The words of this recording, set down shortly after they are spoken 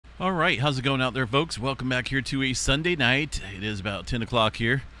All right, how's it going out there, folks? Welcome back here to a Sunday night. It is about 10 o'clock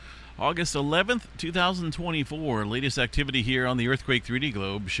here. August 11th, 2024. Latest activity here on the Earthquake 3D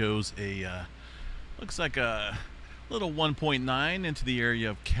globe shows a, looks like a little 1.9 into the area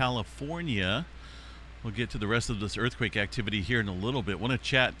of California. We'll get to the rest of this earthquake activity here in a little bit. Want to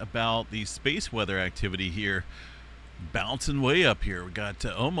chat about the space weather activity here. Bouncing way up here. We got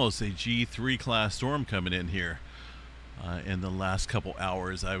almost a G3 class storm coming in here. In the last couple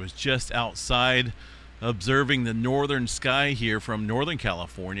hours. I was just outside observing the northern sky here from Northern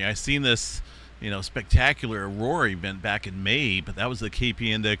California. I seen this, spectacular aurora event back in May, but that was the KP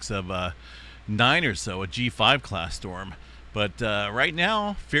index of 9 or so, a G5 class storm. But right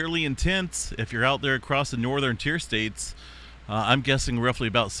now, fairly intense. If you're out there across the northern tier states, I'm guessing roughly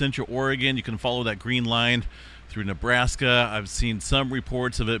about Central Oregon. You can follow that green line through Nebraska. I've seen some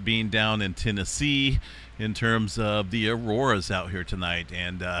reports of it being down in Tennessee in terms of the auroras out here tonight.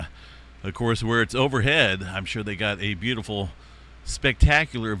 And of course, where it's overhead, I'm sure they got a beautiful,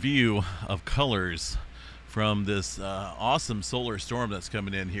 spectacular view of colors from this awesome solar storm that's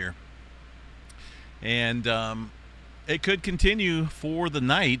coming in here. And it could continue for the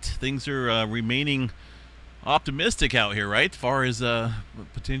night. Things are remaining optimistic out here, right? As far as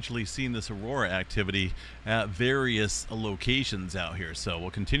potentially seeing this aurora activity at various locations out here. So we'll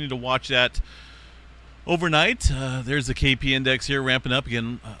continue to watch that overnight. There's the KP index here ramping up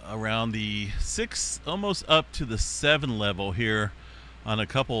again around the 6, almost up to the 7 level here on a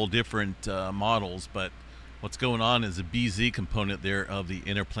couple different models. But what's going on is the BZ component there of the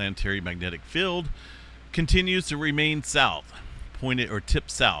interplanetary magnetic field continues to remain south, pointed or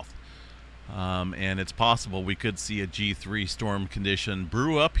tipped south. And it's possible we could see a G3 storm condition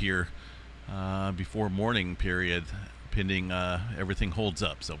brew up here before morning period, pending everything holds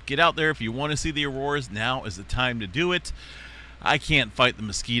up. So get out there if you want to see the auroras. Now is the time to do it. I can't fight the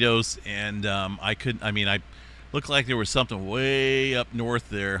mosquitoes, and I looked like there was something way up north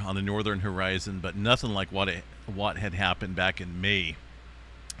there on the northern horizon, but nothing like what had happened back in May.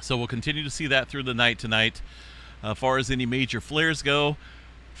 So we'll continue to see that through the night tonight. As far as any major flares go,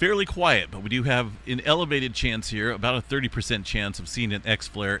 fairly quiet, but we do have an elevated chance here, about a 30% chance of seeing an X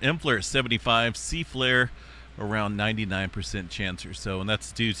flare. M flare at 75, C flare around 99% chance or so, and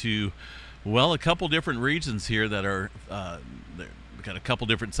that's due to, well, a couple different regions here that are we've got a couple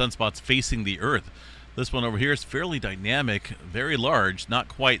different sunspots facing the Earth. This one over here is fairly dynamic, very large, not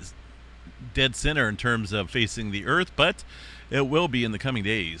quite dead center in terms of facing the Earth, but it will be in the coming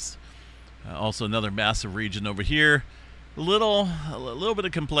days. Also another massive region over here. A little bit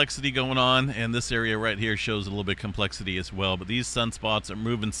of complexity going on, and this area right here shows a little bit of complexity as well. But these sunspots are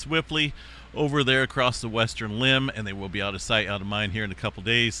moving swiftly over there across the western limb, and they will be out of sight, out of mind here in a couple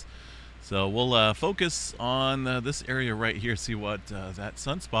days. So we'll focus on this area right here, see what that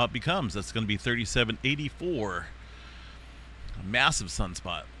sunspot becomes. That's going to be 3784. A massive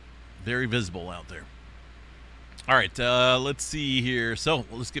sunspot, very visible out there. All right, let's see here. So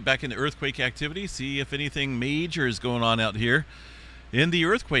let's get back into earthquake activity, see if anything major is going on out here in the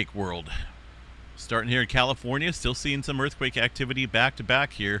earthquake world. Starting here in California, still seeing some earthquake activity back to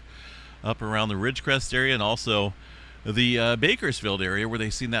back here up around the Ridgecrest area, and also the Bakersfield area where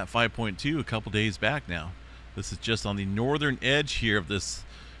they've seen that 5.2 a couple days back now. This is just on the northern edge here of this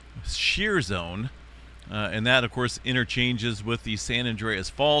shear zone, and that of course interchanges with the San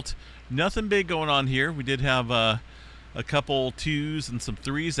Andreas Fault. Nothing big going on here. We did have a couple 2s and some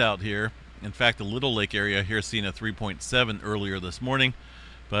 3s out here. In fact, the Little Lake area here seeing a 3.7 earlier this morning.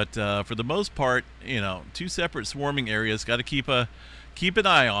 But for the most part, 2 separate swarming areas got to keep an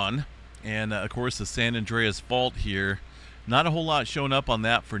eye on. And of course, the San Andreas Fault here, not a whole lot showing up on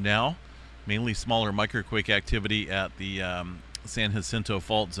that for now. Mainly smaller microquake activity at the San Jacinto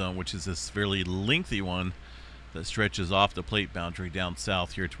Fault Zone, which is this fairly lengthy one that stretches off the plate boundary down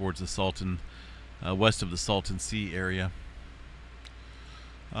south here towards the Salton, west of the Salton Sea area.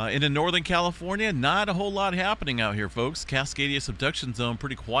 In Northern California, not a whole lot happening out here, folks. Cascadia subduction zone,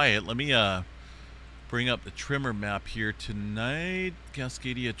 pretty quiet. Let me bring up the tremor map here tonight.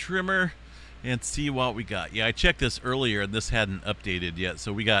 Cascadia tremor, and see what we got. Yeah, I checked this earlier, and this hadn't updated yet.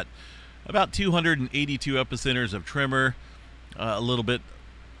 So we got about 282 epicenters of tremor, a little bit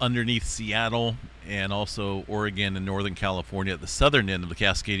underneath Seattle, and also Oregon and Northern California at the southern end of the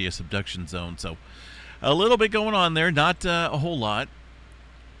Cascadia subduction zone. So a little bit going on there, not a whole lot,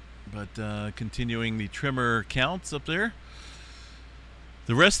 but continuing the tremor counts up there.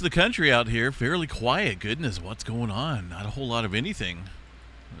 The rest of the country out here, fairly quiet. Goodness, what's going on? Not a whole lot of anything.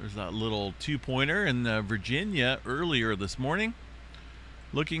 There's that little 2-pointer in Virginia earlier this morning.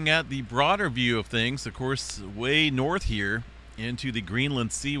 Looking at the broader view of things, of course, way north here into the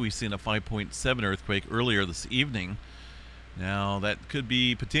Greenland Sea. We've seen a 5.7 earthquake earlier this evening. Now that could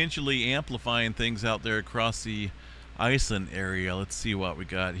be potentially amplifying things out there across the Iceland area. Let's see what we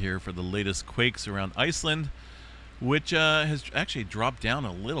got here for the latest quakes around Iceland, which has actually dropped down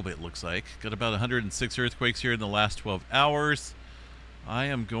a little bit, looks like. Got about 106 earthquakes here in the last 12 hours. I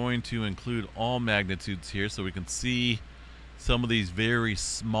am going to include all magnitudes here so we can see some of these very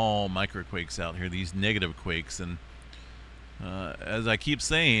small microquakes out here, these negative quakes. And as I keep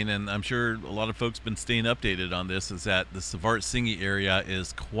saying, and I'm sure a lot of folks have been staying updated on this, is that the Svartsengi area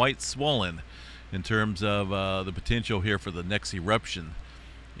is quite swollen in terms of the potential here for the next eruption.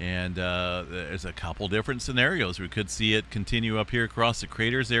 And there's a couple different scenarios. We could see it continue up here across the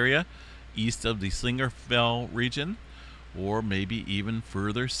craters area, east of the Slingerfell region, or maybe even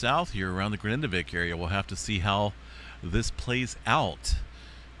further south here around the Grindavik area. We'll have to see how this plays out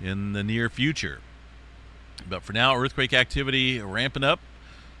in the near future. But for now, earthquake activity ramping up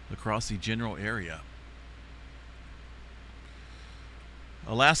across the general area.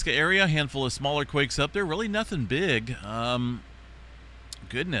 Alaska area, handful of smaller quakes up there. Really nothing big.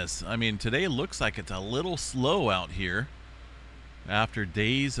 Goodness, I mean, today looks like it's a little slow out here after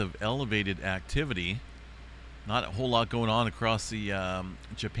days of elevated activity. Not a whole lot going on across the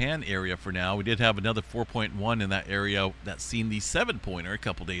Japan area for now. We did have another 4.1 in that area that's seen the 7-pointer a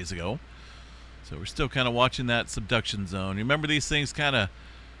couple days ago. So we're still kind of watching that subduction zone. Remember, these things kind of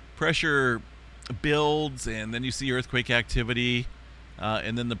pressure builds, and then you see earthquake activity,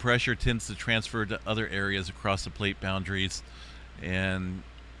 and then the pressure tends to transfer to other areas across the plate boundaries. And,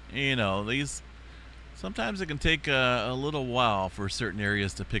 you know, these sometimes it can take a little while for certain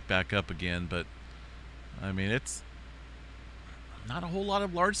areas to pick back up again. But, I mean, it's not a whole lot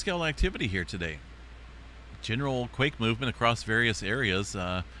of large-scale activity here today. General quake movement across various areas.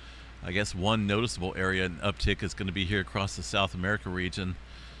 I guess one noticeable area and uptick is going to be here across the South America region.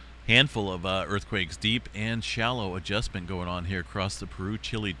 Handful of earthquakes, deep and shallow adjustment going on here across the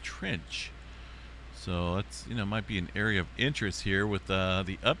Peru-Chile Trench. So that's, you know, might be an area of interest here with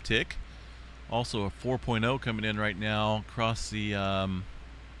the uptick. Also a 4.0 coming in right now across the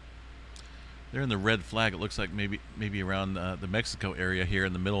they're in the red flag. It looks like maybe around the Mexico area here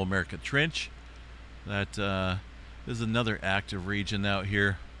in the Middle America Trench. That is another active region out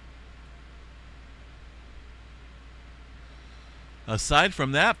here. Aside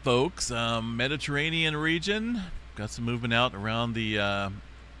from that, folks, Mediterranean region, got some movement out around the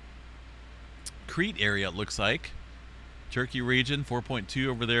Crete area, it looks like. Turkey region, 4.2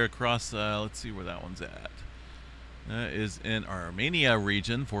 over there across, let's see where that one's at. That is in Armenia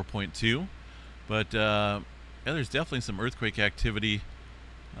region, 4.2. But yeah, there's definitely some earthquake activity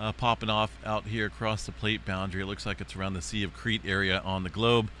popping off out here across the plate boundary. It looks like it's around the Sea of Crete area on the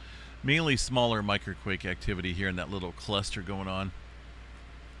globe. Mainly smaller microquake activity here in that little cluster going on.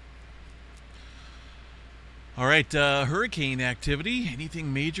 All right, hurricane activity.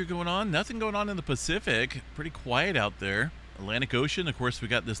 Anything major going on? Nothing going on in the Pacific. Pretty quiet out there. Atlantic Ocean, of course, we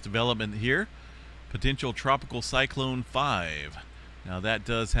got this development here. Potential Tropical Cyclone 5. Now that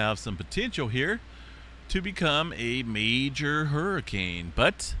does have some potential here to become a major hurricane.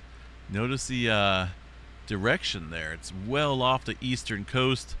 But notice the direction there. It's well off the eastern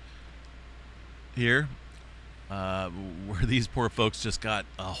coast here, where these poor folks just got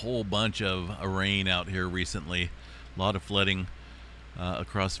a whole bunch of rain out here recently. A lot of flooding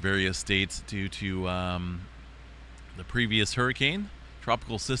across various states due to the previous hurricane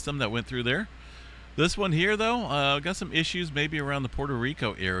tropical system that went through there. This one here, though, got some issues maybe around the Puerto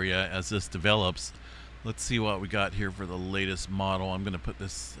Rico area as this develops. Let's see what we got here for the latest model. I'm going to put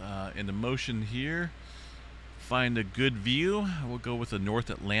this into motion here. Find a good view. We'll go with the North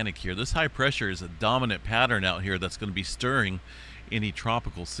Atlantic here. This high pressure is a dominant pattern out here that's going to be stirring any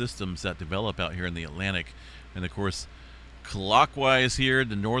tropical systems that develop out here in the Atlantic. And of course, clockwise here,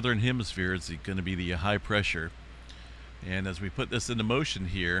 the northern hemisphere is going to be the high pressure. And as we put this into motion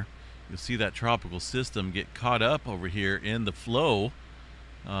here, you'll see that tropical system get caught up over here in the flow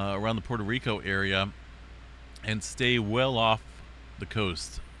around the Puerto Rico area and stay well off the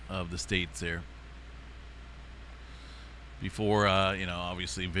coast of the states there, before, you know,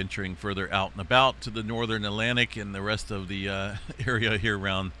 obviously venturing further out and about to the northern Atlantic and the rest of the area here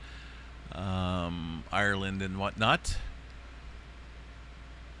around Ireland and whatnot.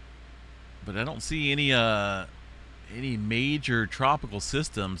 But I don't see any major tropical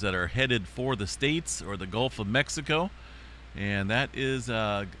systems that are headed for the States or the Gulf of Mexico, and that is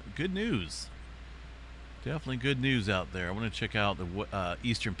good news. Definitely good news out there. I want to check out the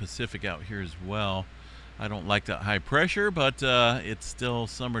Eastern Pacific out here as well. I don't like that high pressure, but it's still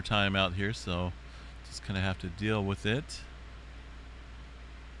summertime out here, so just kind of have to deal with it.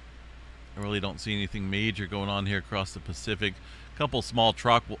 I really don't see anything major going on here across the Pacific. A couple small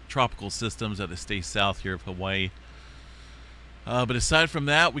tropical systems that stay south here of Hawaii. But aside from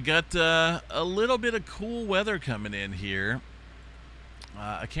that, we got a little bit of cool weather coming in here.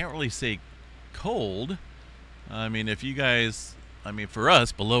 I can't really say cold. I mean, if you guys, I mean, for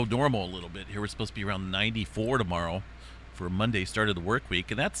us, below normal a little bit. Here we're supposed to be around 94 tomorrow for Monday, start of the work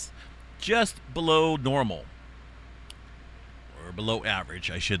week, and that's just below normal, or below average,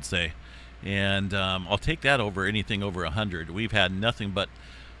 I should say. And I'll take that over anything over 100. We've had nothing but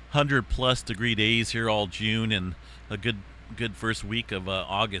 100-plus degree days here all June, and a good first week of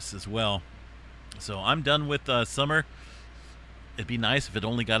August as well. So I'm done with summer. It'd be nice if it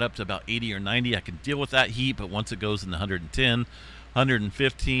only got up to about 80 or 90. I can deal with that heat, but once it goes in the 110,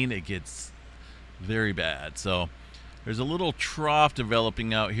 115, it gets very bad. So there's a little trough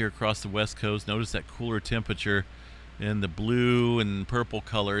developing out here across the west coast. Notice that cooler temperature in the blue and purple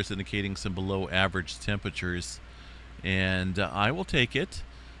colors indicating some below average temperatures. And I will take it.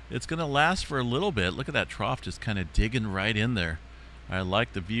 It's going to last for a little bit. Look at that trough just kind of digging right in there. I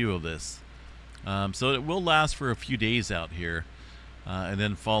like the view of this. So it will last for a few days out here. And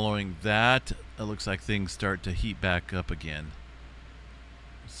then following that, it looks like things start to heat back up again.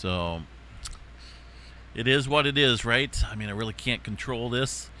 So it is what it is, right? I mean, I really can't control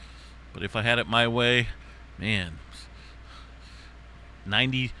this. But if I had it my way, man,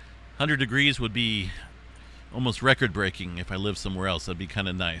 90, 100 degrees would be almost record-breaking if I lived somewhere else. That'd be kind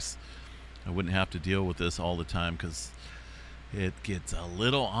of nice. I wouldn't have to deal with this all the time because it gets a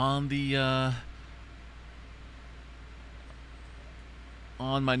little on the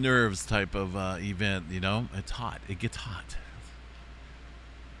on my nerves type of event, you know. It's hot. It gets hot.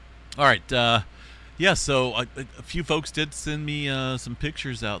 All right. Yeah, so a few folks did send me some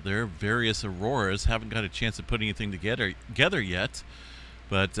pictures out there, various auroras. Haven't got a chance to put anything together yet.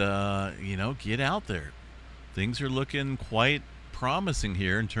 But, you know, get out there. Things are looking quite promising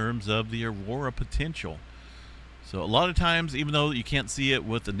here in terms of the aurora potential. So a lot of times, even though you can't see it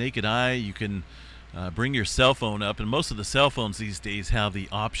with the naked eye, you can bring your cell phone up. And most of the cell phones these days have the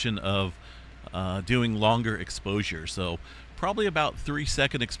option of doing longer exposure. So probably about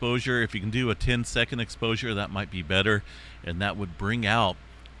 3-second exposure. If you can do a 10-second exposure, that might be better. And that would bring out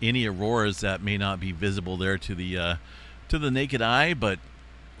any auroras that may not be visible there to the naked eye, but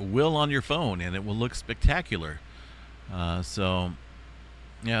will on your phone, and it will look spectacular. So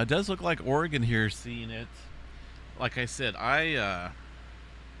yeah, it does look like Oregon here seeing it. Like I said, I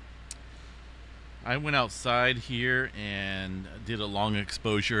went outside here and did a long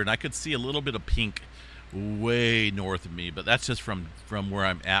exposure, and I could see a little bit of pink way north of me, but that's just from where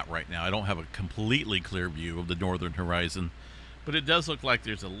I'm at right now. I don't have a completely clear view of the northern horizon, but it does look like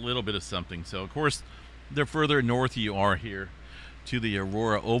there's a little bit of something. So of course, the further north you are here to the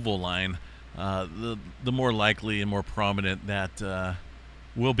aurora oval line, the more likely and more prominent that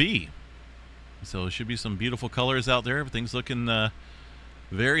will be. So there should be some beautiful colors out there. Everything's looking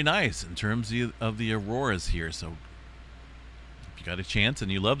very nice in terms of the auroras here. So if you got a chance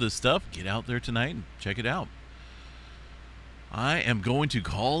and you love this stuff, get out there tonight and check it out. I am going to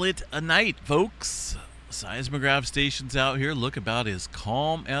call it a night, folks. Seismograph stations out here look about as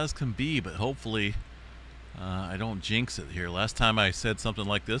calm as can be, but hopefully I don't jinx it here. Last time I said something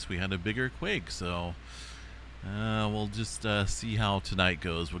like this, we had a bigger quake, so we'll just see how tonight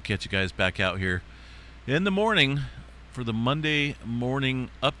goes. We'll catch you guys back out here in the morning for the Monday morning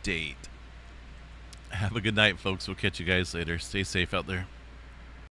update. Have a good night, folks. We'll catch you guys later. Stay safe out there.